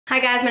Hi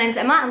guys, my name's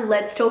Emma and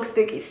let's talk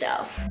spooky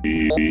stuff.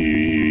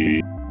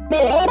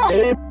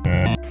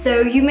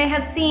 So you may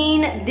have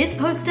seen this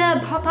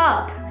poster pop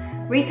up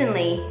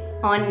recently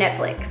on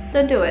Netflix.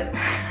 Don't do it.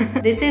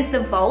 This is The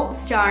Vault,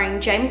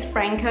 starring James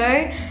Franco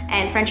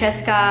and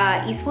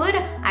Francesca Eastwood.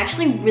 I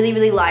actually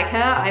really like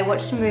her. I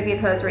watched a movie of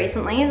hers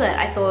recently that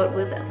I thought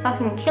was a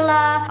fucking killer.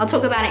 I'll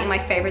talk about it in my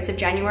favorites of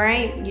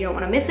January. You don't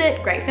want to miss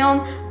it. Great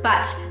film.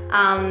 But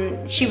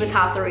she was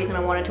half the reason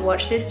I wanted to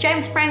watch this.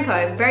 James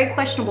Franco, very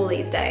questionable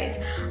these days.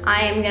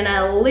 I am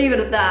gonna leave it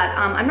at that.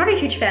 I'm not a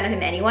huge fan of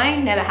him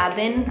anyway, never have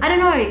been. I don't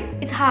know,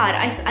 it's hard.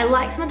 I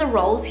like some of the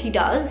roles he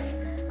does.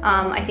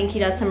 I think he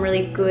does some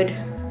really good,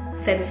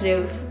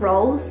 sensitive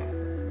roles,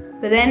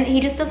 but then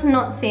he just does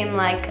not seem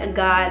like a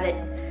guy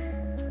that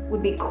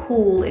would be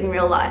cool in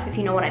real life, if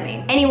you know what I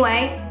mean.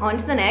 Anyway, on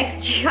to the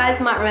next. You guys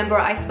might remember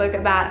I spoke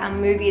about a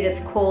movie that's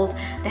called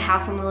The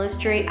House on Willow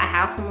Street, A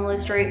House on Willow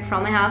Street,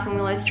 From a House on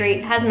Willow Street.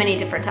 It has many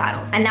different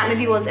titles. And that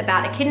movie was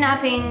about a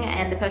kidnapping,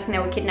 and the person they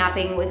were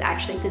kidnapping was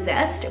actually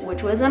possessed,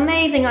 which was an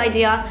amazing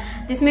idea.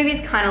 This movie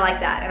is kind of like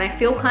that, and I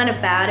feel kind of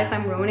bad if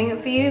I'm ruining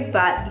it for you,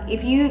 but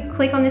if you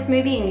click on this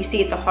movie and you see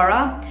it's a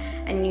horror,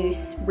 and you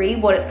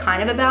read what it's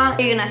kind of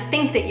about, you're gonna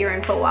think that you're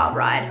in for a wild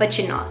ride, but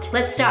you're not.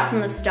 Let's start from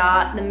the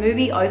start. The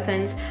movie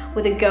opens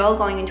with a girl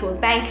going into a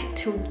bank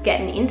to get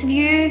an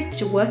interview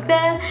to work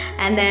there,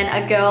 and then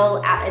a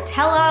girl at a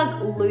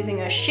teller losing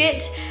her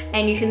shit,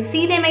 and you can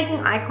see they're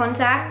making eye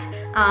contact.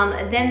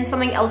 Then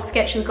something else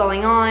sketchy is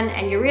going on,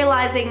 and you're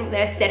realizing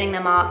they're setting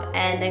them up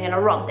and they're gonna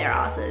rob their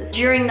asses.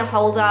 During the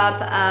holdup,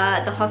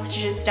 the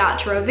hostages start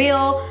to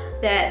reveal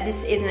that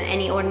this isn't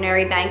any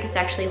ordinary bank, it's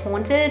actually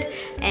haunted,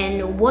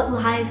 and what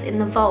lies in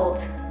the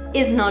vault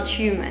is not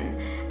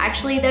human.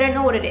 Actually, they don't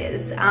know what it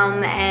is,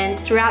 and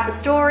throughout the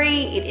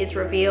story, it is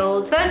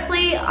revealed.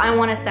 Firstly, I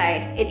wanna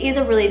say, it is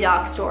a really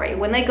dark story.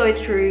 When they go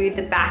through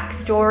the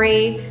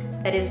backstory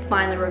that is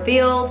finally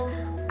revealed,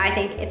 I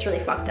think it's really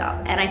fucked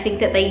up. And I think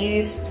that they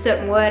use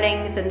certain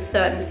wordings and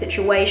certain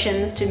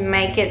situations to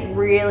make it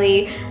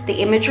really, the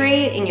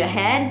imagery in your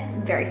head,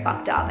 very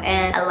fucked up,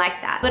 and I like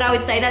that. But I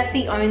would say that's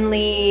the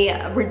only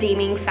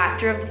redeeming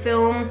factor of the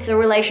film. The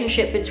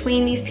relationship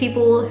between these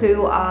people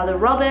who are the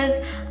robbers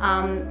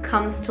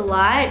comes to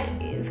light.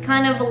 It's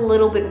kind of a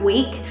little bit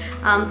weak.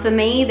 For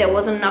me, there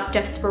wasn't enough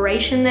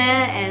desperation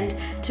there, and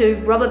to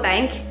rob a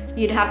bank,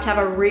 you'd have to have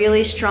a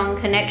really strong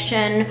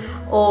connection,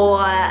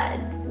 or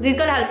they've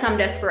got to have some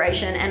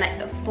desperation,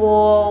 and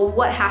for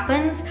what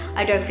happens,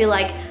 I don't feel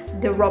like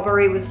the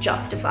robbery was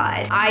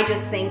justified. I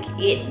just think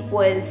it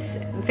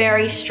was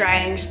very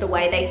strange the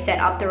way they set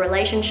up the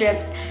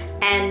relationships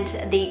and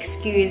the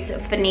excuse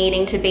for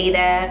needing to be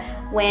there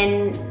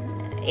when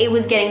it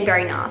was getting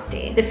very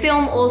nasty. The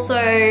film also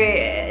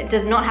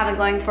does not have it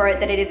going for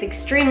it that it is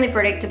extremely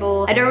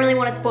predictable. I don't really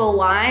want to spoil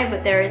why,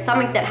 but there is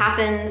something that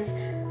happens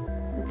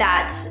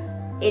that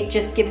it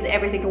just gives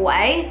everything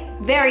away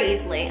very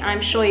easily. And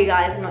I'm sure you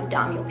guys are not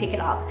dumb, you'll pick it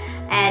up.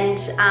 And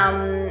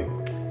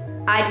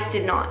I just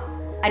did not.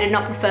 I did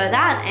not prefer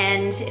that,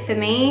 and for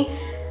me,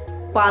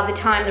 by the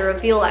time the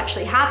reveal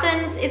actually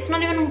happens, it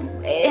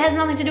has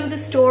nothing to do with the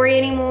story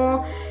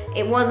anymore.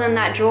 It wasn't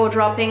that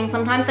jaw-dropping.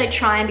 Sometimes they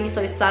try and be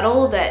so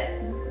subtle that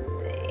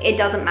it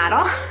doesn't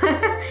matter,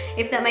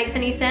 if that makes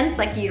any sense.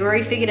 Like, you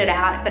already figured it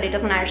out, but it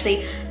doesn't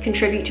actually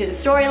contribute to the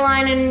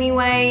storyline in any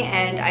way,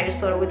 and I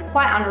just thought it was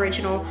quite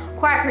unoriginal,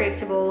 quite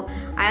predictable.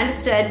 I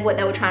understood what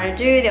they were trying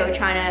to do. They were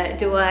trying to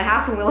do a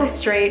House on Willow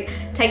Street,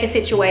 take a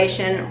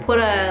situation, put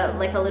a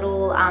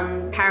little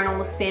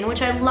paranormal spin,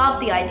 which I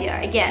love the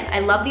idea. Again, I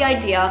love the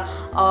idea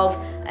of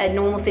a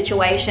normal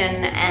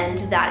situation, and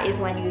that is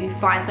when you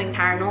find something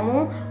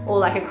paranormal, or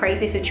like a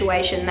crazy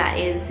situation that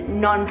is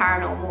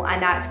non-paranormal,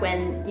 and that's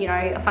when, you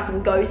know, a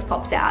fucking ghost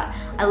pops out.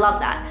 I love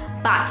that.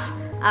 But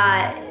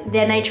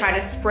then they try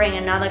to spring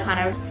another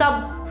kind of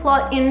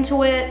subplot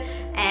into it,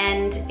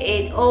 and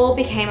it all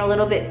became a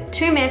little bit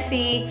too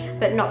messy,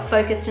 but not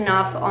focused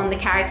enough on the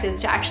characters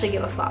to actually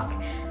give a fuck.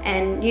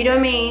 And you know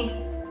me,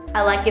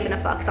 I like giving a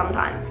fuck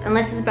sometimes,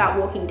 unless it's about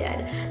Walking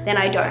Dead, then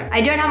I don't.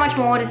 I don't have much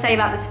more to say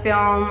about this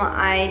film.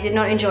 I did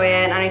not enjoy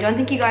it, and I don't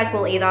think you guys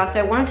will either, so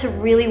I wanted to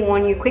really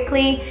warn you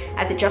quickly,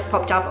 as it just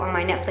popped up on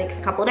my Netflix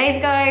a couple of days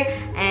ago,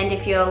 and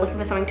if you're looking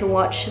for something to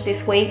watch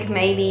this week,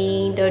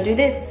 maybe don't do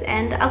this,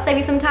 and I'll save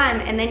you some time,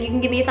 and then you can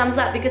give me a thumbs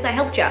up because I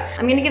helped you.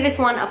 I'm gonna give this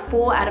one a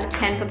 4 out of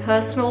 10 for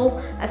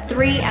personal, a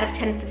 3 out of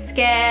 10 for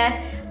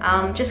scare,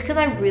 just because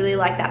I really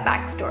like that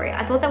backstory.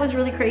 I thought that was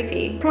really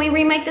creepy. Can we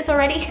remake this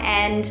already?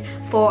 And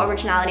for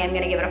originality, I'm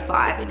gonna give it a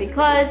 5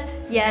 because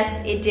yes,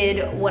 it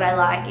did what I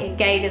like. It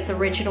gave this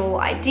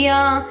original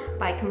idea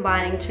by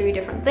combining 2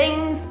 different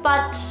things,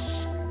 but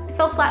it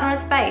fell flat on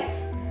its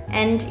base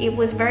and it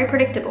was very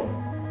predictable.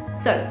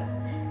 So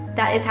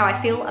that is how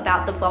I feel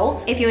about The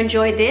Vault. If you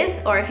enjoyed this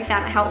or if you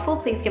found it helpful,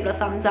 please give it a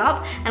thumbs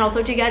up, and I'll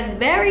talk to you guys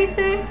very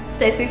soon.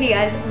 Stay spooky,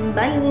 guys.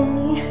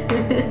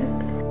 Bye.